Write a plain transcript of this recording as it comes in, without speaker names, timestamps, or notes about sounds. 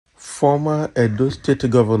Former Edo State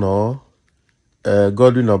Governor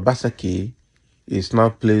Godwin Obaseki is now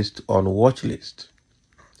placed on watch list.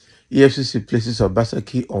 Efcc places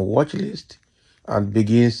Obaseki on watch list and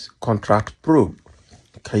begins contract probe.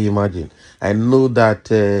 Can you imagine? I know that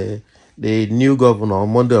the new governor,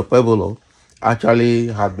 Okpebholo, actually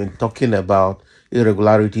had been talking about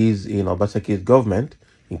irregularities in Obaseki's government,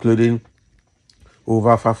 including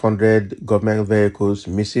over 500 government vehicles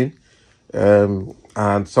missing,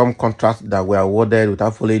 and some contracts that were awarded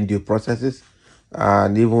without following due processes,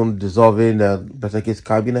 and even dissolving Obaseki's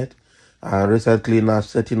cabinet, and recently now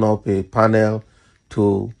setting up a panel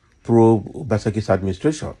to probe Obaseki's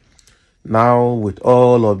administration. Now, with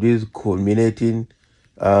all of this culminating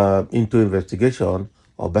into investigation,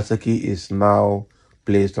 Obaseki is now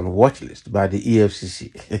placed on watch list by the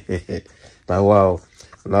EFCC. Now, wow.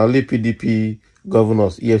 Now, only PDP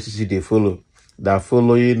governors, EFCC, they follow. They're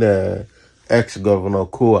following ex-governor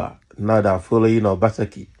Koa. Now they're following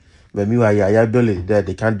Obaseki. But meanwhile, Yaya Bello is there.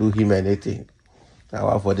 They can't do him anything. Now,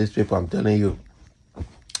 wow, for these people, I'm telling you.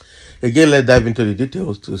 Again, let's dive into the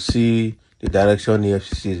details to see the direction the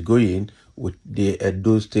Efcc is going with the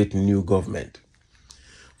Edo State new government.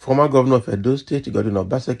 Former governor of Edo State, Godwin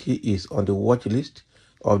Obaseki, is on the watch list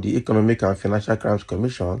of the Economic and Financial Crimes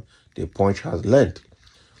Commission, the Punch has learned.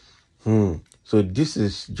 So this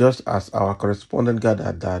is just as our correspondent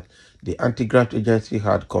gathered that the anti-graft agency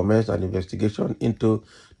had commenced an investigation into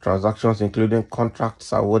transactions including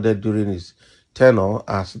contracts awarded during his tenure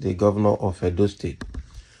as the governor of Edo State.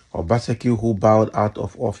 Obaseki, who bowed out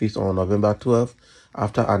of office on November 12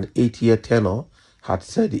 after an 8-year tenure, had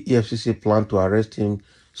said the EFCC planned to arrest him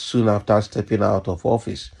soon after stepping out of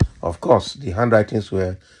office. Of course, the handwritings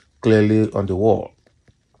were clearly on the wall.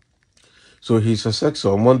 So his successor,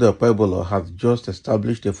 Okpebholo, has just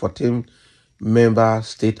established a 14-member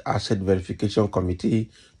state asset verification committee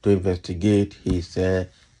to investigate his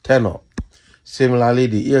tenure. Similarly,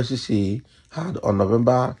 the EFCC had on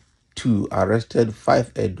November 2 arrested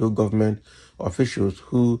 5 Edo government officials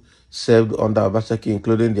who served under Obaseki,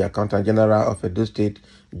 including the Accountant General of Edo State,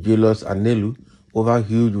 Julius Anelu, over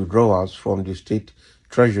huge withdrawals from the state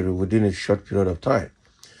treasury within a short period of time.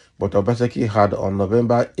 But Obaseki had on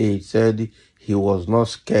November 8 said he was not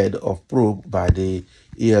scared of probe by the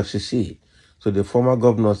EFCC. So the former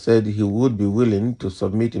governor said he would be willing to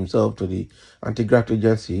submit himself to the anti-graft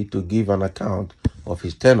agency to give an account of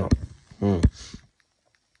his tenure.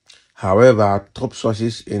 However, top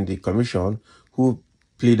sources in the commission who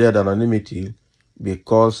pleaded anonymity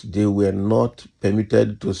because they were not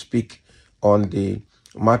permitted to speak on the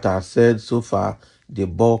matter said so far the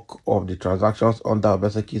bulk of the transactions under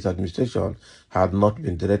Obaseki's administration had not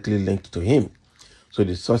been directly linked to him. So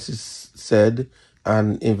the sources said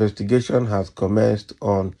an investigation has commenced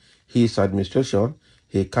on his administration.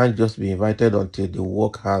 He can't just be invited until the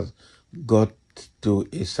work has got to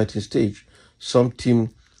a certain stage. Some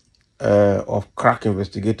team of crack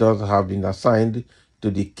investigators have been assigned to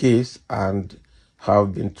the case and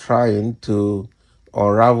have been trying to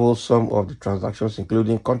unravel some of the transactions,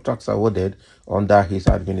 including contracts awarded under his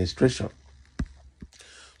administration.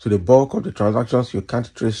 So the bulk of the transactions you can't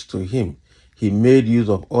trace to him. He made use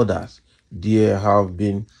of others. There have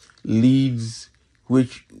been leads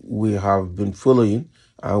which we have been following,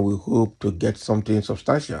 and we hope to get something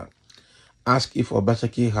substantial. Asked if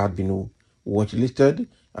Obaseki had been watchlisted,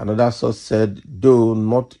 another source said, though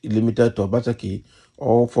not limited to Obaseki,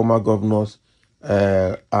 all former governors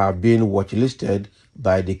are being watchlisted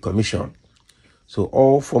by the commission. So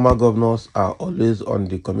all former governors are always on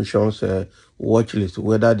the commission's watch list,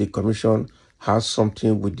 whether the commission has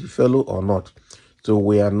something with the fellow or not. So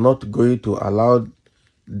we are not going to allow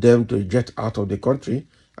them to jet out of the country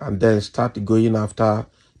and then start going after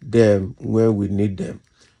them when we need them.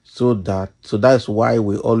 So that's why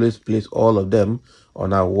we always place all of them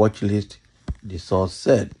on our watch list, the source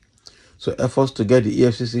said. So efforts to get the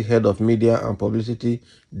EFCC head of media and publicity,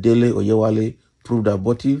 Dele Oyewale, proved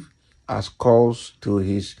abortive as calls to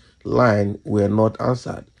his line were not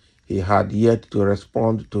answered. He had yet to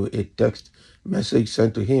respond to a text message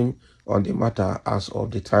sent to him on the matter as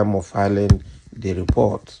of the time of filing the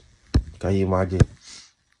report. Can you imagine?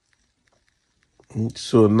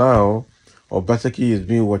 So now Obaseki is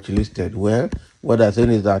being watchlisted. Well, what I'm saying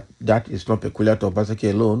is that is not peculiar to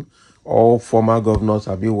Obaseki alone. All former governors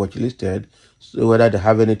are being watchlisted, so whether they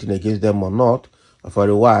have anything against them or not for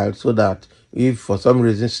a while, so that if for some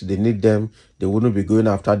reasons they need them, they wouldn't be going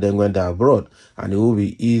after them when they're abroad, and it will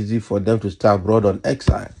be easy for them to stay abroad on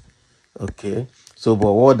exile. Okay, so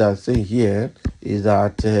but what I'm saying here is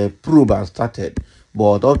that probe has started,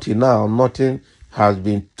 but up till now nothing has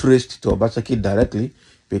been traced to Obaseki directly.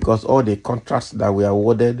 because all the contracts that were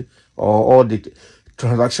awarded or all the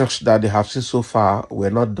transactions that they have seen so far were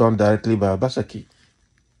not done directly by Obaseki.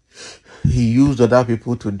 He used other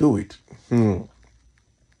people to do it. Now,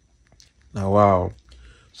 wow.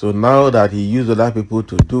 So now that he used other people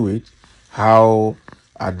to do it, how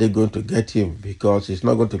are they going to get him? Because it's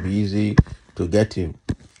not going to be easy to get him.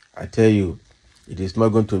 I tell you, it is not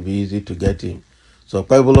going to be easy to get him. So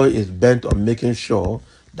Okpebholo is bent on making sure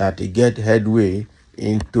that he get headway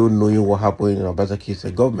into knowing what happened in Obaseki's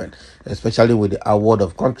government, especially with the award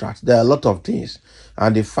of contracts. There are a lot of things.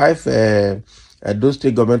 And the 5 those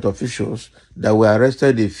state government officials that were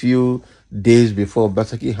arrested a few days before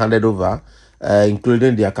Obaseki handed over,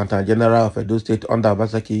 including the Accountant General of Edo State under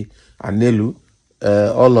Obaseki and Nelu,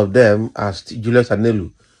 all of them are Julius and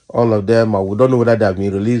Nelu. All of them, we don't know whether they have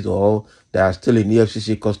been released or they are still in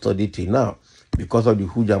Efcc custody till now because of the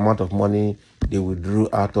huge amount of money they withdrew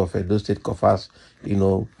out of those state coffers,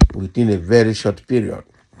 within a very short period.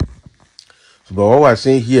 But what we're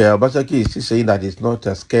saying here, Obaseki is still saying that he's not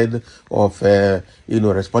scared of,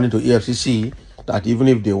 responding to EFCC, that even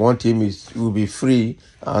if they want him, he will be free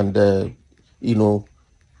and,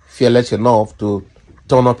 fearless enough to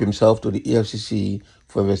turn up himself to the EFCC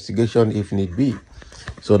for investigation if need be.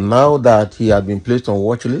 So now that he has been placed on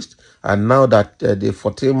watch list, and now that the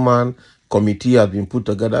 14-man committee has been put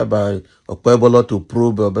together by Okpebholo to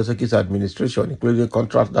probe Obaseki's administration, including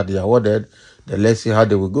contracts that they awarded, then let's see how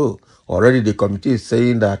they will go. Already the committee is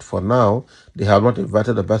saying that for now, they have not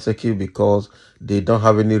invited Obaseki because they don't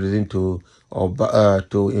have any reason to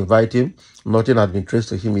invite him. Nothing has been traced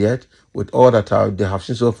to him yet. With all that they have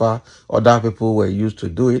seen so far, other people were used to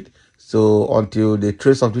do it. So until they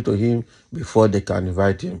trace something to him before they can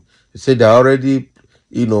invite him. They say they're already,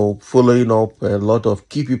 following up a lot of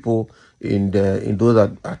key people in those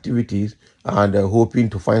activities and hoping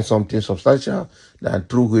to find something substantial and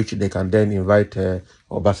through which they can then invite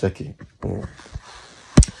Obaseki.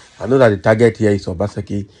 I know that the target here is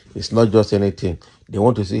Obaseki. It's not just anything. They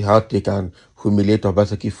want to see how they can humiliate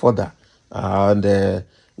Obaseki further. And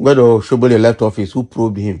when Oshobole left office, who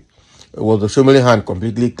probed him? Was the Oshobole hand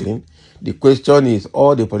completely clean? The question is,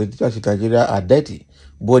 all the politicians in Nigeria are dirty,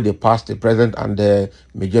 both the past, the present, and the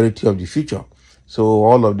majority of the future. So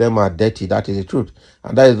all of them are dirty. That is the truth.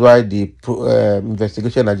 And that is why the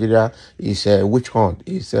investigation in Nigeria is a witch hunt.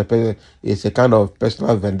 It's a kind of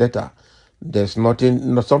personal vendetta. There's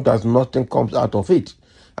nothing, sometimes nothing comes out of it.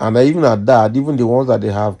 And even at that, even the ones that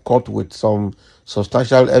they have caught with some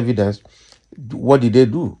substantial evidence, what did they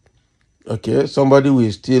do? Okay, somebody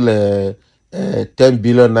will steal 10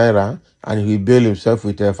 billion naira and he bail himself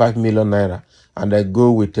with 5 million naira and they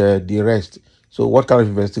go with the rest. So what kind of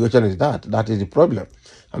investigation is that? That is the problem.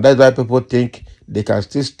 And that's why people think they can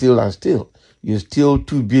still steal and steal. You steal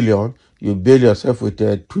 2 billion, you bail yourself with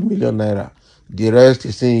 2 million naira. The rest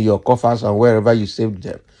is in your coffers and wherever you saved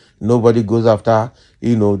them. Nobody goes after,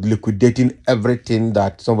 liquidating everything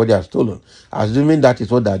that somebody has stolen. Assuming that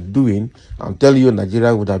is what they're doing, I'm telling you,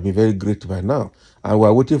 Nigeria would have been very great by now. And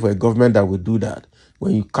we're waiting for a government that will do that.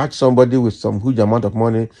 When you catch somebody with some huge amount of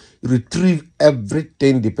money, retrieve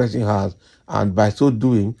everything the person has. And by so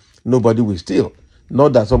doing, nobody will steal.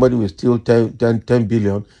 Not that somebody will steal 10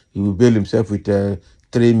 billion, he will bail himself with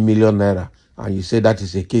 3 million naira. And you say that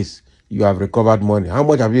is a case. You have recovered money. How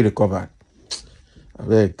much have you recovered?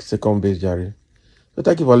 Second base, Jerry. So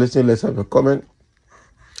thank you for listening. Let's have a comment.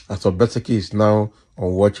 As Obaseki is now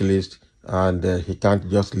on watch list and he can't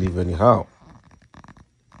just leave anyhow.